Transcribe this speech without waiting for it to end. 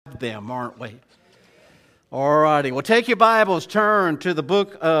them, aren't we? All righty. Well, take your Bibles, turn to the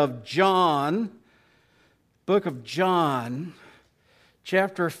book of John. Book of John,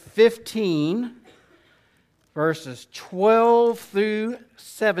 chapter 15, verses 12 through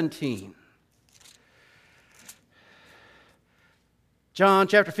 17. John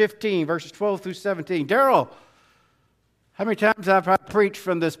chapter 15, verses 12 through 17. Daryl, how many times have I preached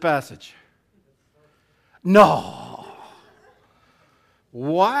from this passage? No.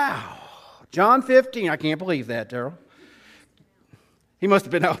 Wow. John 15. I can't believe that, Daryl. He must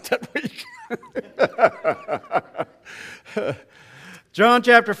have been out that week. John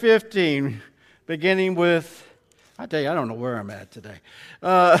chapter 15, beginning with, I tell you, I don't know where I'm at today.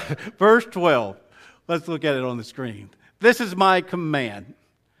 Verse 12. Let's look at it on the screen. This is my command.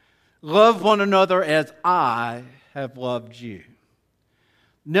 Love one another as I have loved you.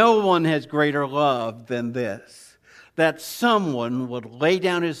 No one has greater love than this, that someone would lay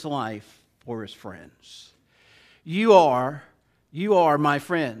down his life for his friends. You are my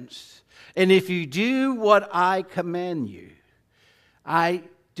friends. And if you do what I command you, I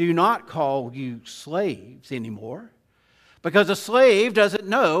do not call you slaves anymore, because a slave doesn't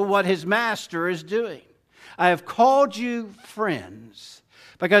know what his master is doing. I have called you friends,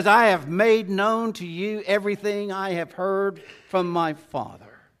 because I have made known to you everything I have heard from my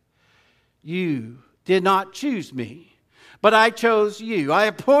Father. You did not choose me, but I chose you. I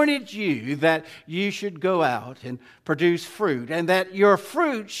appointed you that you should go out and produce fruit, and that your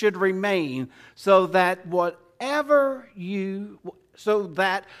fruit should remain, so that whatever you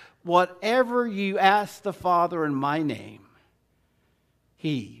ask the Father in my name,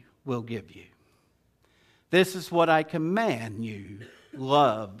 He will give you. This is what I command you,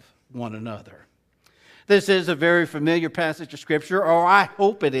 love one another. This is a very familiar passage of Scripture, or I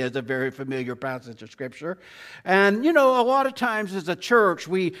hope it is a very familiar passage of Scripture. And, a lot of times as a church,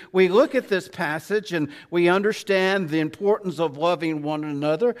 we look at this passage and we understand the importance of loving one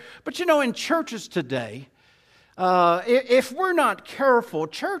another. But, in churches today, if we're not careful,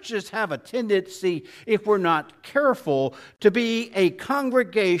 churches have a tendency, if we're not careful, to be a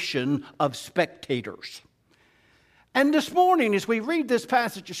congregation of spectators. And this morning, as we read this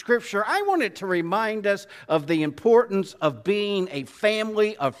passage of Scripture, I wanted to remind us of the importance of being a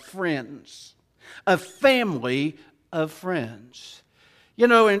family of friends. A family of friends.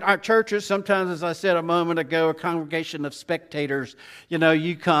 In our churches, sometimes, as I said a moment ago, a congregation of spectators,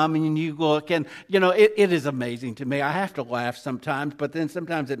 you come and you look, and, it is amazing to me. I have to laugh sometimes, but then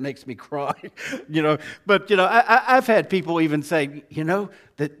sometimes it makes me cry, But, I've had people even say,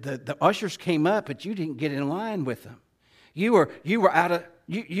 the ushers came up, but you didn't get in line with them. You were out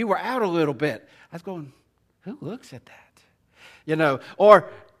a little bit. I was going, who looks at that? Or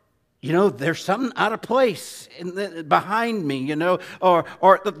there's something out of place behind me, or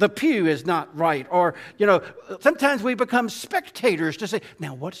the pew is not right. Or, sometimes we become spectators to say,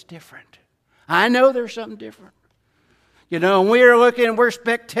 now what's different? I know there's something different. And we're looking, we're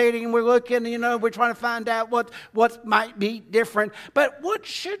spectating, we're looking, we're trying to find out what might be different. But what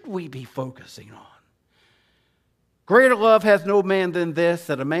should we be focusing on? Greater love has no man than this,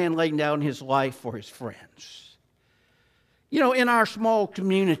 that a man laying down his life for his friends. In our small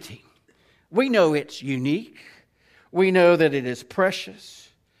community, we know it's unique. We know that it is precious.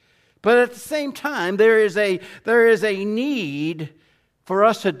 But at the same time, there is a need for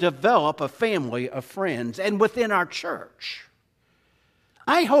us to develop a family of friends, and within our church.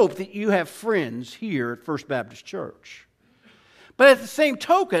 I hope that you have friends here at First Baptist Church. But at the same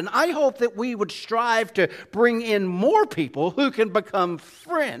token, I hope that we would strive to bring in more people who can become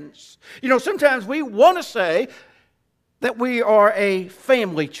friends. Sometimes we want to say that we are a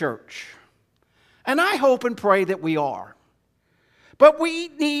family church. And I hope and pray that we are. But we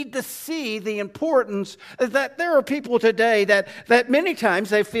need to see the importance that there are people today that many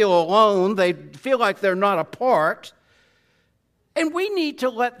times they feel alone, they feel like they're not a part. And we need to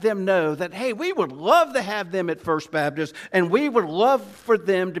let them know that, hey, we would love to have them at First Baptist, and we would love for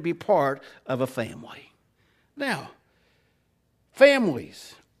them to be part of a family. Now,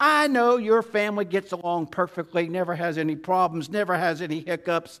 families. I know your family gets along perfectly, never has any problems, never has any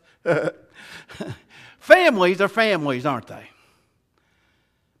hiccups. Families are families, aren't they?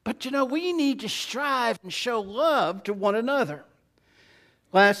 But we need to strive and show love to one another.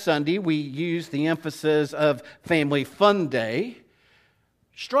 Last Sunday, we used the emphasis of Family Fun Day,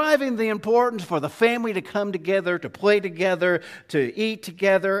 striving the importance for the family to come together, to play together, to eat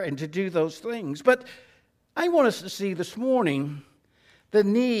together, and to do those things. But I want us to see this morning the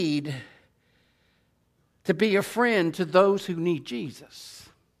need to be a friend to those who need Jesus.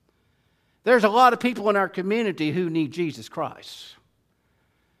 There's a lot of people in our community who need Jesus Christ.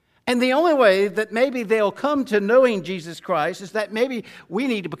 And the only way that maybe they'll come to knowing Jesus Christ is that maybe we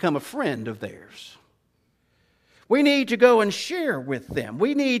need to become a friend of theirs. We need to go and share with them.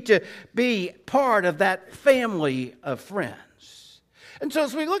 We need to be part of that family of friends. And so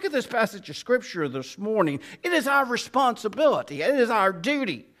as we look at this passage of Scripture this morning, it is our responsibility. It is our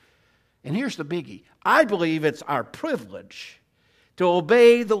duty. And here's the biggie. I believe it's our privilege to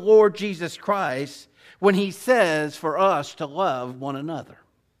obey the Lord Jesus Christ when He says for us to love one another.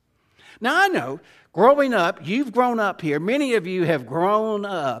 Now I know, growing up, you've grown up here. Many of you have grown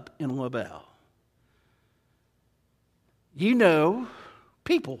up in LaBelle. You know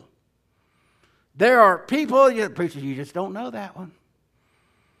people. There are people, preacher, you just don't know that one.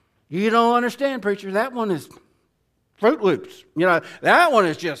 You don't understand, preacher. That one is Fruit Loops. That one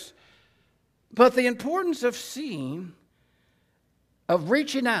is just... But the importance of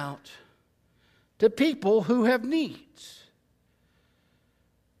reaching out to people who have needs.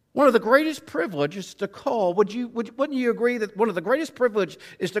 One of the greatest privileges to call, wouldn't you agree that one of the greatest privileges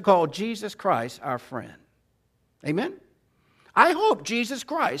is to call Jesus Christ our friend? Amen? I hope Jesus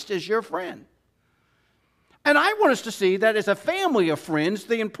Christ is your friend. And I want us to see that as a family of friends,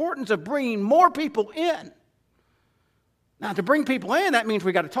 the importance of bringing more people in. Now, to bring people in, that means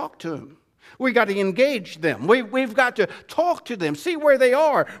we got to talk to them. We got to engage them. We've got to talk to them, see where they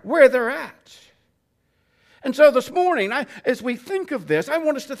are, where they're at. And so this morning, as we think of this, I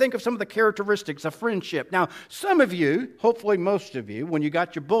want us to think of some of the characteristics of friendship. Now, some of you, hopefully most of you, when you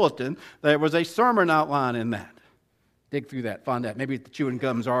got your bulletin, there was a sermon outline in that. Dig through that, find that. Maybe the chewing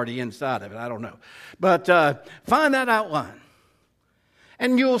gum's already inside of it, I don't know. But find that outline.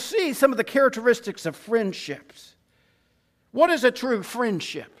 And you'll see some of the characteristics of friendships. What is a true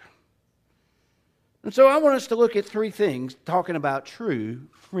friendship? And so I want us to look at three things talking about true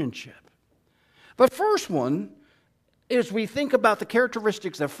friendship. The first one is we think about the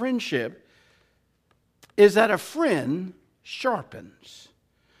characteristics of friendship is that a friend sharpens.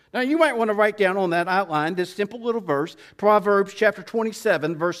 Now you might want to write down on that outline this simple little verse, Proverbs chapter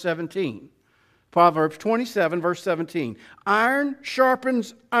 27, verse 17. Proverbs 27, verse 17. Iron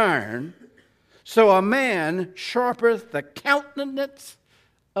sharpens iron, so a man sharpeneth the countenance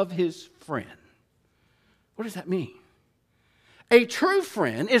of his friend. What does that mean? A true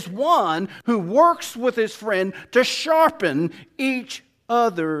friend is one who works with his friend to sharpen each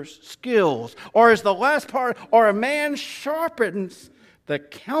other's skills. Or as the last part, or a man sharpens the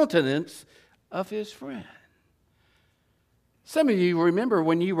countenance of his friend. Some of you remember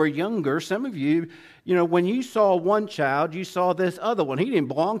when you were younger, some of you, when you saw one child, you saw this other one. He didn't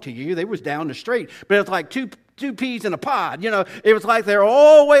belong to you. They was down the street. But it was like two peas in a pod. It was like they're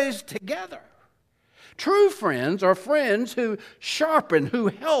always together. True friends are friends who sharpen, who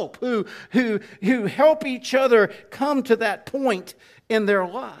help, who help each other come to that point in their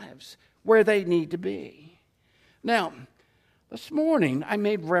lives where they need to be. Now, this morning I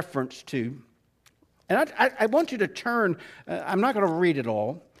made reference to, and I want you to turn, I'm not going to read it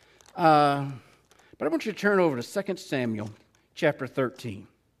all, but I want you to turn over to 2 Samuel chapter 13.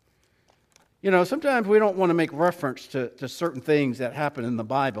 Sometimes we don't want to make reference to certain things that happen in the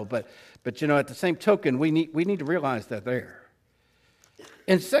Bible, but at the same token, we need to realize that there.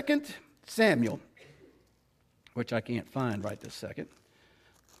 In 2 Samuel, which I can't find right this second,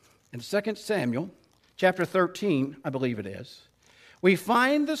 in 2 Samuel chapter 13, I believe it is, we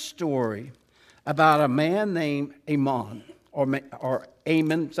find the story about a man named Ammon, or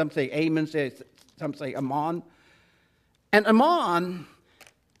Ammon. Some say Ammon, some say Ammon. And Ammon,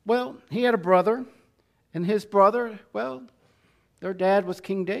 well, he had a brother, and his brother, well, their dad was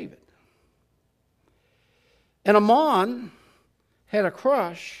King David. And Ammon had a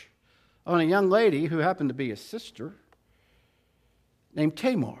crush on a young lady who happened to be his sister named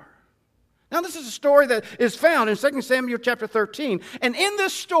Tamar. Now, this is a story that is found in 2 Samuel chapter 13. And in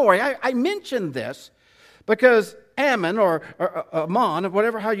this story, I mentioned this because Ammon, or Ammon, or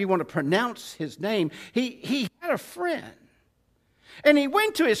whatever how you want to pronounce his name, he had a friend. And he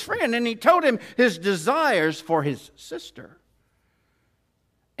went to his friend and he told him his desires for his sister.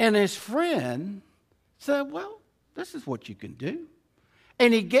 And his friend said, well, this is what you can do.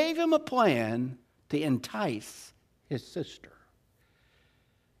 And he gave him a plan to entice his sister.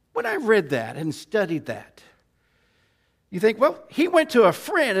 When I read that and studied that, you think, well, he went to a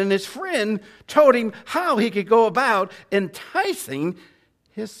friend and his friend told him how he could go about enticing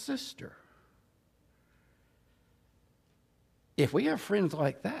his sister. If we have friends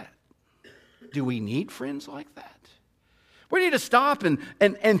like that, do we need friends like that? We need to stop and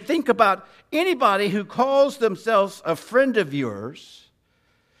think about anybody who calls themselves a friend of yours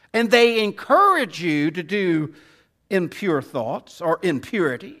and they encourage you to do impure thoughts or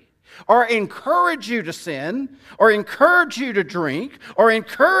impurity. or encourage you to sin, or encourage you to drink, or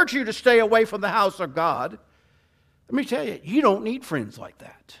encourage you to stay away from the house of God, let me tell you, you don't need friends like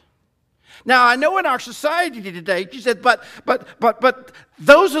that. Now, I know in our society today, you said, but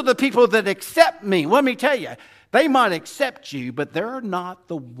those are the people that accept me. Let me tell you, they might accept you, but they're not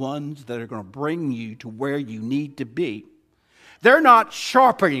the ones that are going to bring you to where you need to be. They're not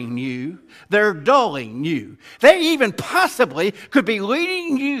sharpening you, they're dulling you. They even possibly could be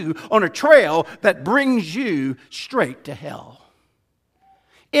leading you on a trail that brings you straight to hell.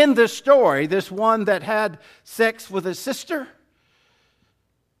 In this story, this one that had sex with his sister,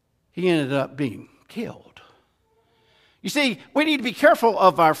 he ended up being killed. You see, we need to be careful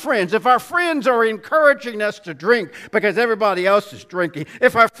of our friends. If our friends are encouraging us to drink because everybody else is drinking,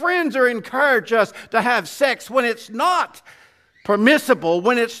 if our friends are encouraging us to have sex when it's not permissible,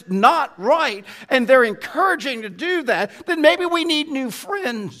 when it's not right, and they're encouraging to do that, then maybe we need new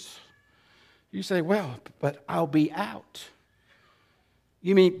friends. You say, well, but I'll be out.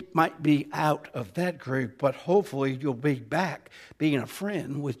 You might be out of that group, but hopefully you'll be back being a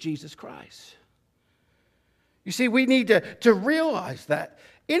friend with Jesus Christ. You see, we need to realize that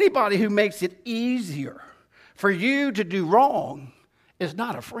anybody who makes it easier for you to do wrong is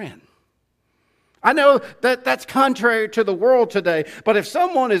not a friend. I know that that's contrary to the world today, but if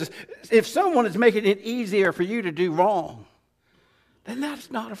someone is making it easier for you to do wrong, then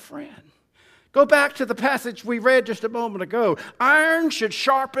that's not a friend. Go back to the passage we read just a moment ago. Iron should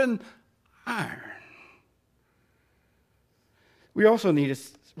sharpen iron. We also need to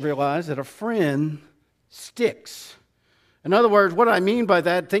realize that a friend sticks. In other words, what I mean by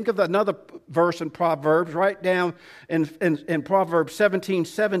that, think of another verse in Proverbs, right down in Proverbs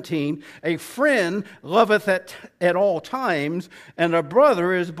 17:17. A friend loveth at all times, and a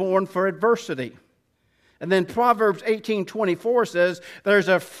brother is born for adversity. And then Proverbs 18:24 says, there's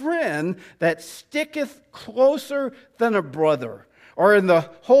a friend that sticketh closer than a brother. Or in the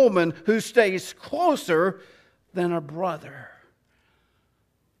Holman, who stays closer than a brother.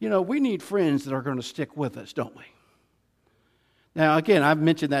 You know, we need friends that are going to stick with us, don't we? Now, again, I've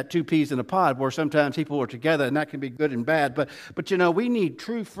mentioned that two peas in a pod, where sometimes people are together, and that can be good and bad. But you know, we need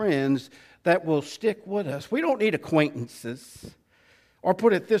true friends that will stick with us. We don't need acquaintances. Or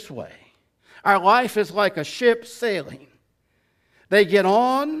put it this way. Our life is like a ship sailing. They get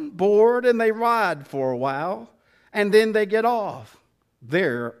on board and they ride for a while, and then they get off.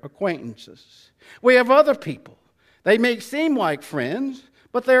 They're acquaintances. We have other people. They may seem like friends,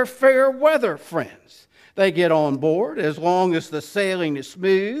 but they're fair weather friends. They get on board as long as the sailing is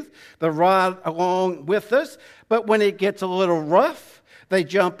smooth. They ride along with us, but when it gets a little rough, they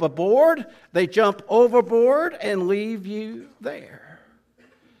jump aboard, they jump overboard, and leave you there.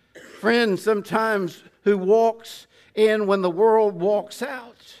 Friends sometimes who walks in when the world walks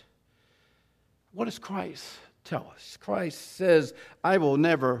out. What does Christ tell us? Christ says, I will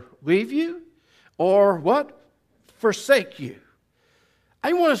never leave you or what? Forsake you.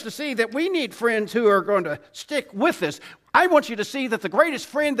 I want us to see that we need friends who are going to stick with us. I want you to see that the greatest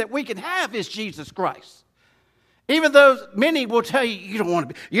friend that we can have is Jesus Christ. Even though many will tell you, you don't want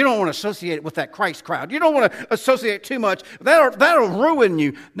to associate with that Christ crowd. You don't want to associate too much. That'll ruin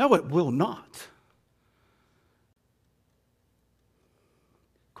you. No, it will not.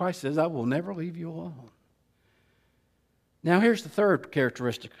 Christ says, I will never leave you alone. Now, here's the third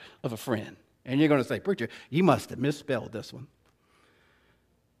characteristic of a friend. And you're going to say, preacher, you must have misspelled this one.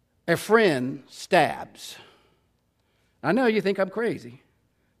 A friend stabs. I know you think I'm crazy.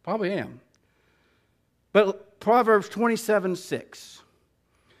 Probably am. But Proverbs 27:6.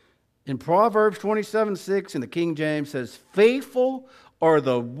 In Proverbs 27:6 in the King James says, faithful are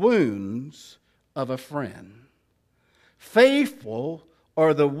the wounds of a friend. Faithful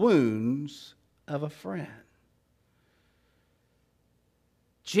are the wounds of a friend.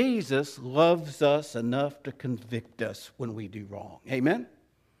 Jesus loves us enough to convict us when we do wrong. Amen?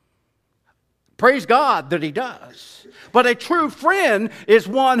 Praise God that he does. But a true friend is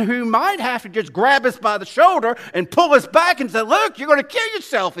one who might have to just grab us by the shoulder and pull us back and say, look, you're going to kill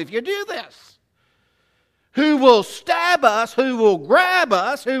yourself if you do this. Who will stab us, who will grab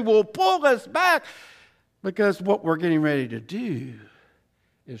us, who will pull us back because what we're getting ready to do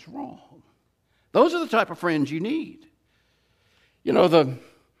is wrong. Those are the type of friends you need. You know, the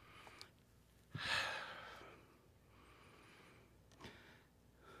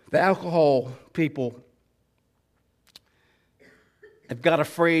alcohol people have got a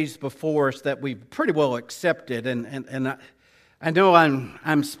phrase before us that we've pretty well accepted, and I know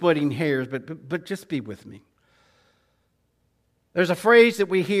I'm splitting hairs, but just be with me. There's a phrase that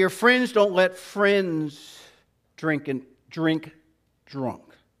we hear: friends don't let friends drink drunk.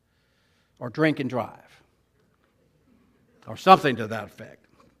 or drink and drive, or something to that effect.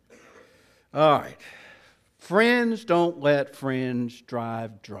 All right. Friends don't let friends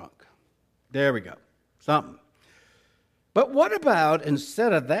drive drunk. There we go. Something. But what about,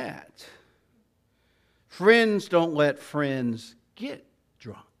 instead of that, friends don't let friends get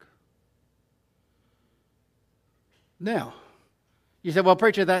drunk? Now, you say, well,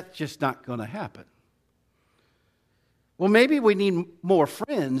 preacher, that's just not going to happen. Well, maybe we need more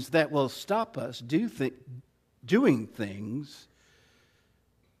friends that will stop us doing things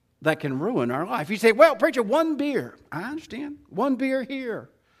that can ruin our life. You say, well, preacher, one beer. I understand. One beer here.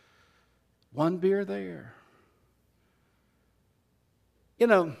 One beer there. You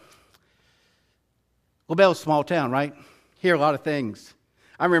know, LaBelle's a small town, right? Hear a lot of things.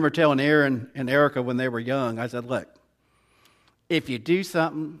 I remember telling Aaron and Erica when they were young, I said, look, if you do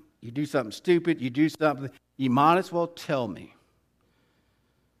something stupid, you might as well tell me,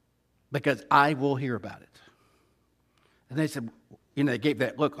 because I will hear about it. And they said, they gave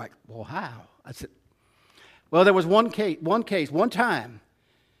that look like, well, how? I said, well, there was one time,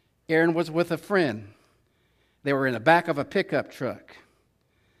 Aaron was with a friend. They were in the back of a pickup truck,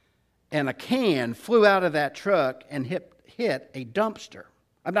 and a can flew out of that truck and hit a dumpster.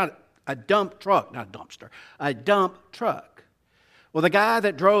 A dump truck. Well, the guy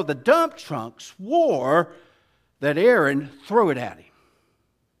that drove the dump truck swore that Aaron threw it at him.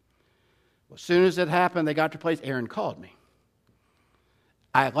 Well, as soon as it happened, they got to the place, Aaron called me.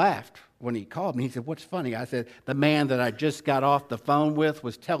 I laughed when he called me. He said, what's funny? I said, the man that I just got off the phone with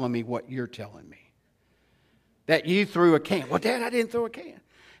was telling me what you're telling me. That you threw a can. Well, Dad, I didn't throw a can.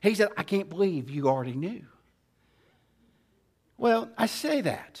 He said, I can't believe you already knew. Well, I say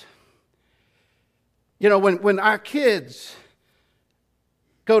that. When our kids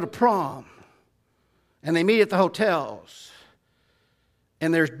go to prom and they meet at the hotels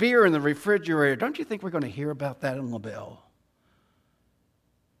and there's beer in the refrigerator, don't you think we're going to hear about that in LaBelle?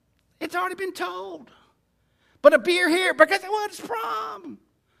 It's already been told. But a beer here because it's prom.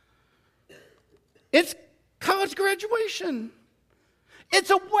 It's college graduation. It's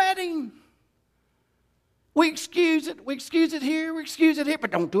a wedding. We excuse it. We excuse it here. We excuse it here.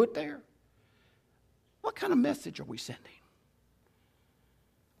 But don't do it there. What kind of message are we sending?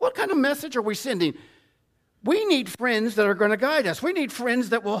 What kind of message are we sending? We need friends that are going to guide us. We need friends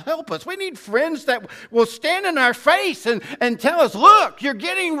that will help us. We need friends that will stand in our face and tell us, look, you're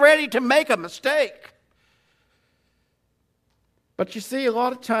getting ready to make a mistake. But you see, a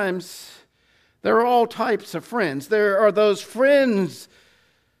lot of times, there are all types of friends. There are those friends,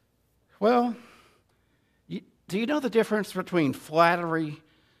 well, do you know the difference between flattery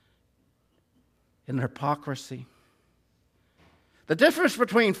and hypocrisy? The difference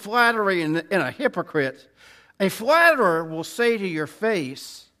between flattery and a hypocrite. A flatterer will say to your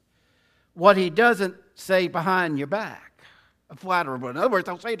face what he doesn't say behind your back. A flatterer, in other words,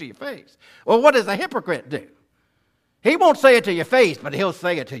 they'll say it to your face. Well, what does a hypocrite do? He won't say it to your face, but he'll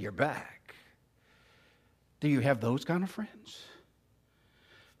say it to your back. Do you have those kind of friends?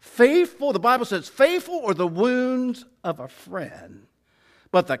 Faithful, the Bible says, faithful are the wounds of a friend,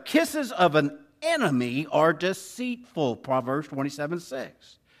 but the kisses of an enemy are deceitful. Proverbs 27:6.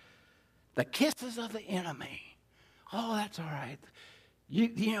 The kisses of the enemy. Oh, that's all right.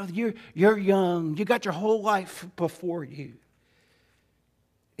 You're young. You got your whole life before you.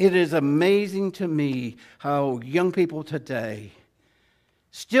 It is amazing to me how young people today,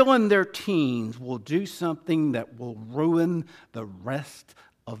 still in their teens, will do something that will ruin the rest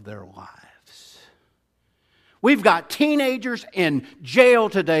of their lives. We've got teenagers in jail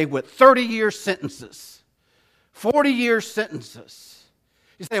today with 30-year sentences, 40-year sentences.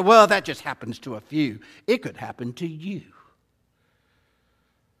 You say, well, that just happens to a few. It could happen to you.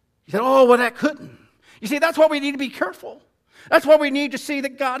 You say, oh, well, that couldn't. You see, that's why we need to be careful. That's why we need to see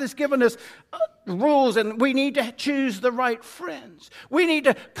that God has given us rules, and we need to choose the right friends. We need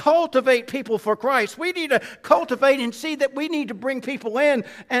to cultivate people for Christ. We need to cultivate and see that we need to bring people in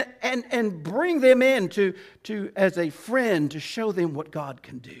and bring them in to as a friend to show them what God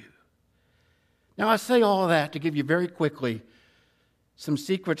can do. Now, I say all that to give you very quickly some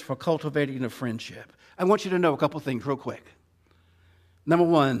secrets for cultivating a friendship. I want you to know a couple things real quick. Number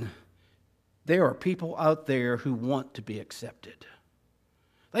one, there are people out there who want to be accepted.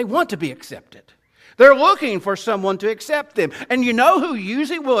 They want to be accepted. They're looking for someone to accept them. And you know who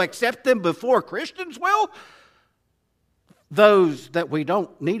usually will accept them before Christians will? Those that we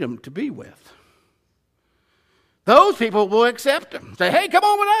don't need them to be with. Those people will accept them. Say, hey, come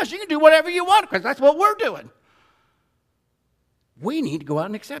on with us. You can do whatever you want because that's what we're doing. We need to go out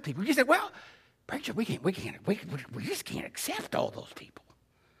and accept people. You say, well, preacher, we just can't accept all those people.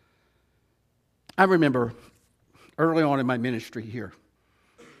 I remember early on in my ministry here,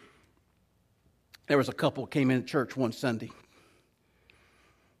 there was a couple who came in church one Sunday,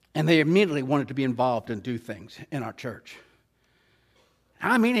 and they immediately wanted to be involved and do things in our church.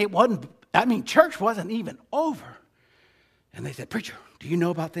 Church wasn't even over. And they said, "Preacher, do you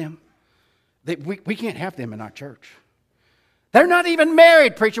know about them? We can't have them in our church. They're not even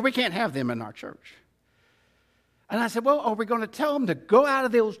married, preacher. We can't have them in our church." And I said, "Well, are we going to tell them to go out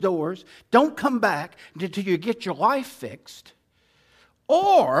of those doors, don't come back until you get your life fixed?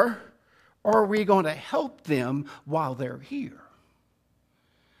 Or are we going to help them while they're here?"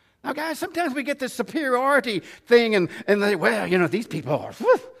 Now, guys, sometimes we get this superiority thing and they, these people are...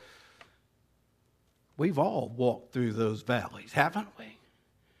 We've all walked through those valleys, haven't we?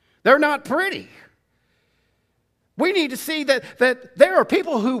 They're not pretty. We need to see that there are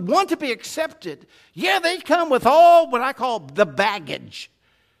people who want to be accepted. Yeah, they come with all what I call the baggage.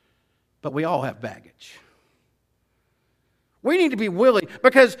 But we all have baggage. We need to be willing,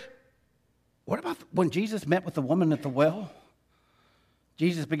 because what about when Jesus met with the woman at the well?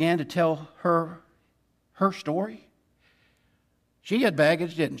 Jesus began to tell her story. She had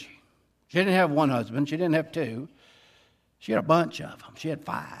baggage, didn't she? She didn't have one husband. She didn't have two. She had a bunch of them. She had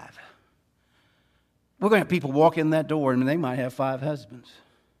 5. We're going to have people walk in that door and they might have 5 husbands.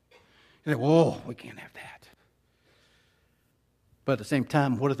 You say, "Whoa, we can't have that." But at the same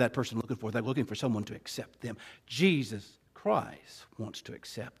time, what is that person looking for? They're looking for someone to accept them. Jesus Christ wants to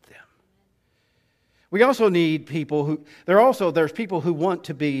accept them. We also need people there's people who want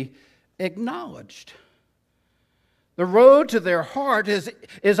to be acknowledged. The road to their heart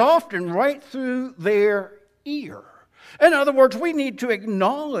is often right through their ear. In other words, we need to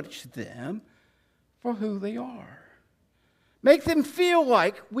acknowledge them for who they are. Make them feel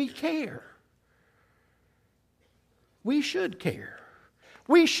like we care. We should care.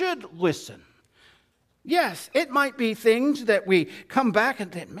 We should listen. Yes, it might be things that we come back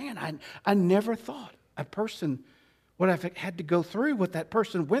and think, "Man, I never thought a person would have had to go through what that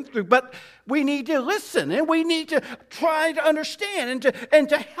person went through." But we need to listen, and we need to try to understand and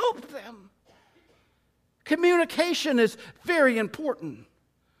to help them. Communication is very important.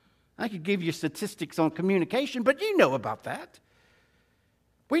 I could give you statistics on communication, but you know about that.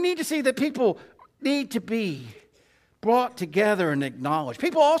 We need to see that people need to be brought together and acknowledged.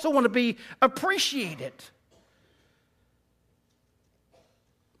 People also want to be appreciated.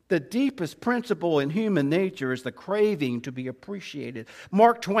 The deepest principle in human nature is the craving to be appreciated.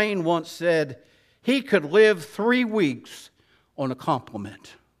 Mark Twain once said he could live 3 weeks on a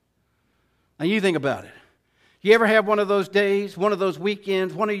compliment. Now you think about it. You ever have one of those days, one of those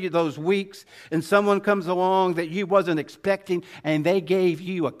weekends, one of those weeks, and someone comes along that you wasn't expecting and they gave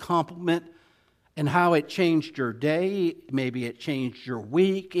you a compliment, and how it changed your day? Maybe it changed your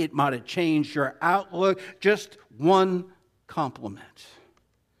week. It might have changed your outlook. Just one compliment.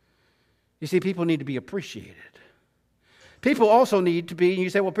 You see, people need to be appreciated. People also need to be, you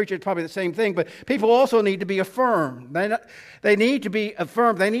say, "Well, preacher, it's probably the same thing," but people also need to be affirmed. They need to be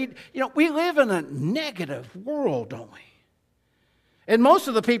affirmed. We live in a negative world, don't we? And most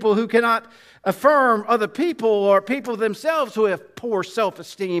of the people who cannot affirm other people are people themselves who have poor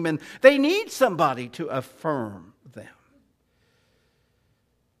self-esteem, and they need somebody to affirm them.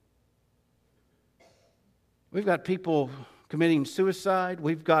 We've got people committing suicide.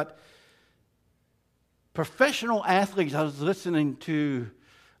 We've got professional athletes. I was listening to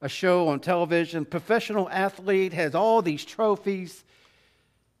a show on television. Professional athlete has all these trophies.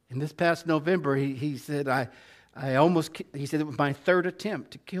 And this past November, he said, he said it was my 3rd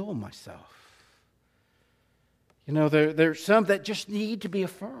attempt to kill myself. There's some that just need to be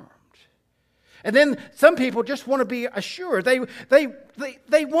affirmed. And then some people just want to be assured. They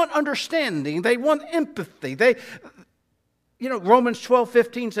want understanding. They want empathy. Romans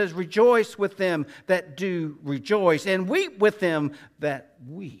 12:15 says, "Rejoice with them that do rejoice, and weep with them that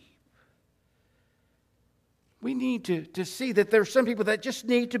weep." We need to see that there are some people that just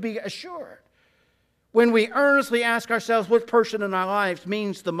need to be assured. When we earnestly ask ourselves what person in our lives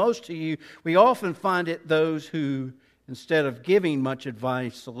means the most to you, we often find it those who, instead of giving much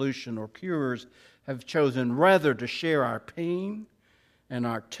advice, solution, or cures, have chosen rather to share our pain and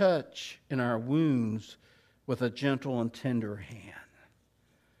our touch and our wounds with a gentle and tender hand.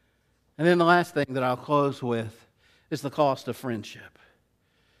 And then the last thing that I'll close with is the cost of friendship.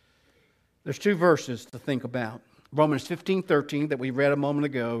 There's 2 verses to think about. Romans 15:13 that we read a moment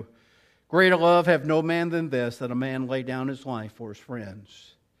ago. "Greater love have no man than this, that a man lay down his life for his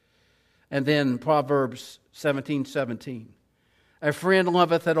friends." And then Proverbs 17:17. "A friend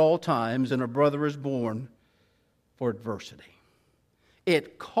loveth at all times, and a brother is born for adversity."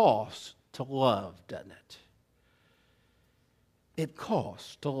 It costs to love, doesn't it? It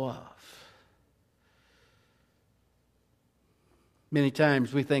costs to love. Many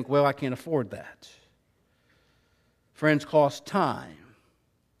times we think, well, I can't afford that. Friends cost time.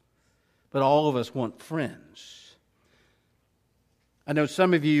 But all of us want friends. I know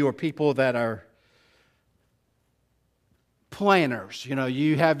some of you are people that are planners. You know,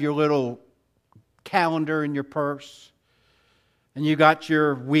 you have your little calendar in your purse, and you got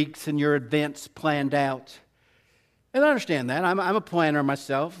your weeks and your events planned out. And I understand that. I'm a planner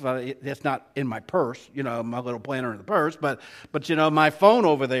myself. It's not in my purse, you know, my little planner in the purse. But you know, my phone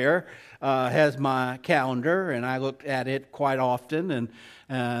over there has my calendar, and I look at it quite often,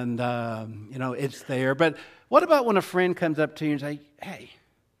 and you know, it's there. But what about when a friend comes up to you and say, "Hey,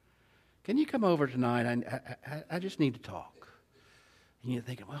 can you come over tonight? I just need to talk." And you're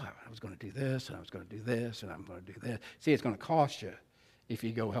thinking, well, I was going to do this, and I was going to do this, and I'm going to do this. See, it's going to cost you if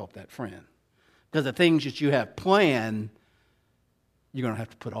you go help that friend. Because the things that you have planned, you're going to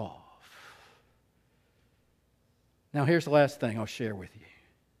have to put off. Now, here's the last thing I'll share with you.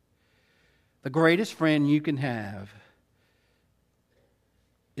 The greatest friend you can have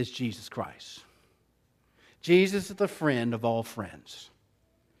is Jesus Christ. Jesus is the friend of all friends.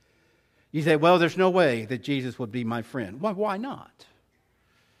 You say, well, there's no way that Jesus would be my friend. Well, why not?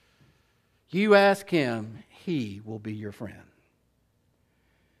 You ask him, he will be your friend.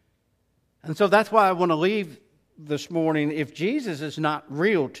 And so that's why I want to leave this morning. If Jesus is not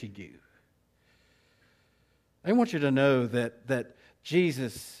real to you, I want you to know that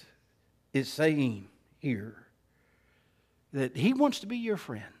Jesus is saying here that he wants to be your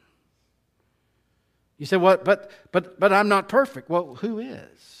friend. You say, what? But I'm not perfect. Well, who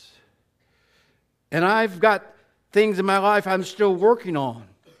is? And I've got things in my life I'm still working on.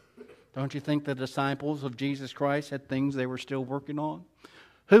 Don't you think the disciples of Jesus Christ had things they were still working on?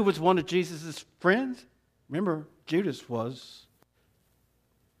 Who was one of Jesus' friends? Remember, Judas was.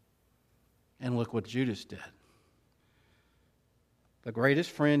 And look what Judas did. The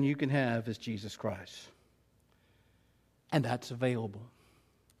greatest friend you can have is Jesus Christ. And that's available.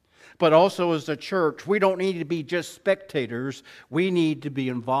 But also as a church, we don't need to be just spectators. We need to be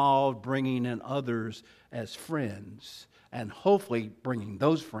involved, bringing in others as friends, and hopefully bringing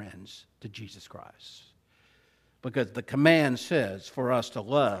those friends to Jesus Christ. Because the command says for us to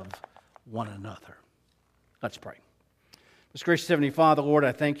love one another. Let's pray. Most gracious Heavenly Father, Lord,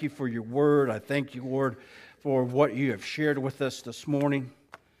 I thank you for your word. I thank you, Lord, for what you have shared with us this morning.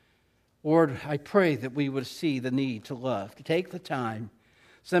 Lord, I pray that we would see the need to love, to take the time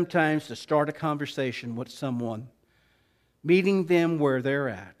sometimes to start a conversation with someone, meeting them where they're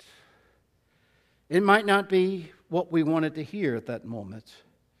at. It might not be what we wanted to hear at that moment,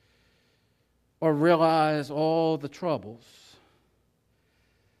 or realize all the troubles.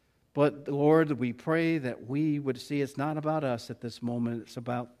 But, Lord, we pray that we would see it's not about us at this moment, it's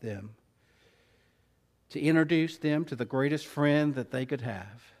about them. To introduce them to the greatest friend that they could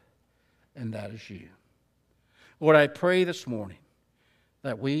have, and that is you. Lord, I pray this morning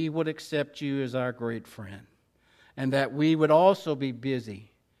that we would accept you as our great friend, and that we would also be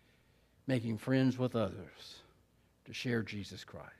busy making friends with others to share Jesus Christ.